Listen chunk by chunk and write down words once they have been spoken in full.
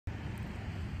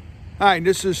Hi,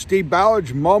 this is Steve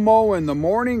Ballage, Momo in the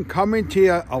morning, coming to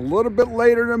you a little bit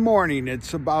later in the morning.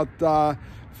 It's about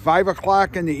 5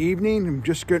 o'clock in the evening. I'm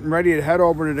just getting ready to head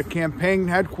over to the campaign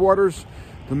headquarters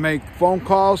to make phone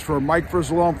calls for Mike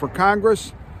Frizzalone for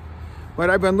Congress. But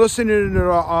I've been listening to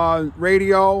the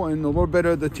radio and a little bit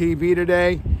of the TV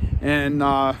today, and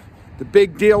the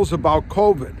big deal's about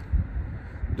COVID.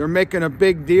 They're making a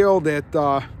big deal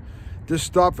that this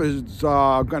stuff is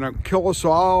going to kill us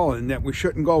all and that we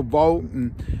shouldn't go vote.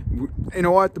 And you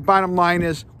know what? The bottom line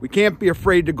is we can't be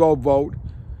afraid to go vote.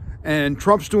 And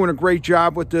Trump's doing a great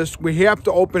job with this. We have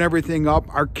to open everything up.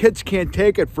 Our kids can't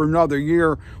take it for another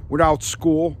year without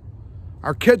school.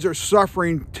 Our kids are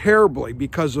suffering terribly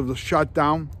because of the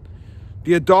shutdown.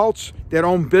 The adults that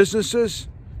own businesses,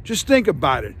 just think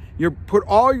about it. You put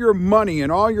all your money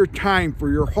and all your time for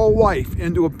your whole life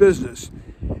into a business.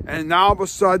 And now all of a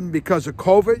sudden, because of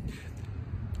COVID,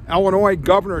 Illinois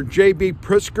Governor J.B.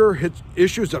 Pritzker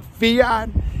issues a fiat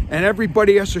and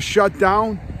everybody has to shut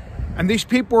down. And these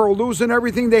people are losing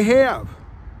everything they have.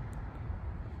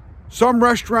 Some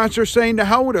restaurants are saying to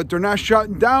hell with it. They're not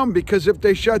shutting down because if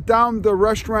they shut down, the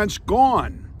restaurant's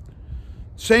gone.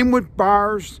 Same with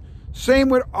bars. Same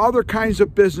with other kinds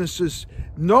of businesses.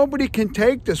 Nobody can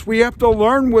take this. We have to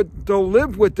learn to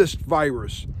live with this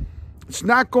virus. It's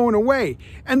not going away.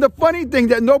 And the funny thing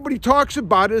that nobody talks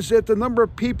about is that the number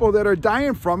of people that are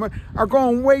dying from it are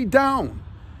going way down.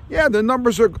 Yeah, the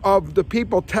numbers of the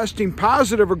people testing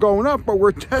positive are going up, but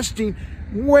we're testing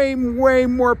way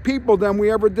more people than we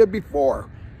ever did before.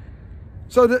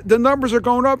 So the numbers are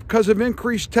going up because of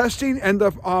increased testing, and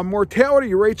the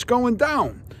mortality rate's going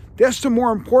down. That's the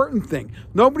more important thing.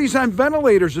 Nobody's on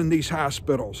ventilators in these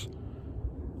hospitals.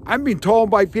 I've been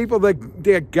told by people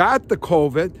that got the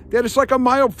COVID that it's like a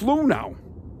mild flu now.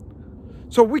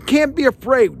 So we can't be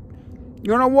afraid.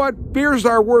 You know what? Fear's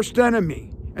our worst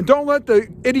enemy. And don't let the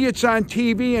idiots on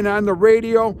TV and on the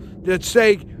radio that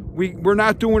say we're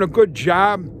not doing a good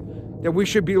job, that we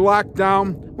should be locked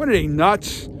down. What are they,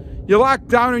 nuts? You lock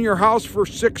down in your house for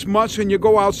 6 months and you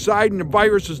go outside and the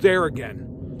virus is there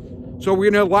again. So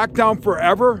we're going to lock down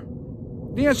forever?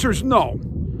 The answer is no.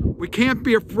 We can't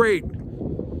be afraid.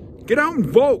 Get out and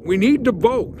vote. We need to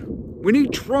vote. We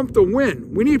need Trump to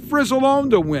win. We need Frizzalone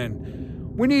to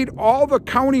win. We need all the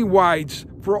county-wides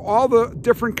for all the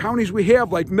different counties we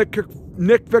have, like Nick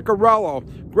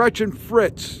Vicarello, Gretchen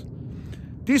Fritz.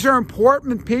 These are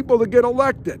important people to get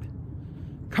elected.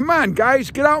 Come on,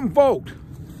 guys, get out and vote.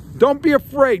 Don't be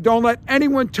afraid. Don't let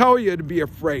anyone tell you to be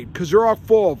afraid, because they're all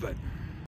full of it.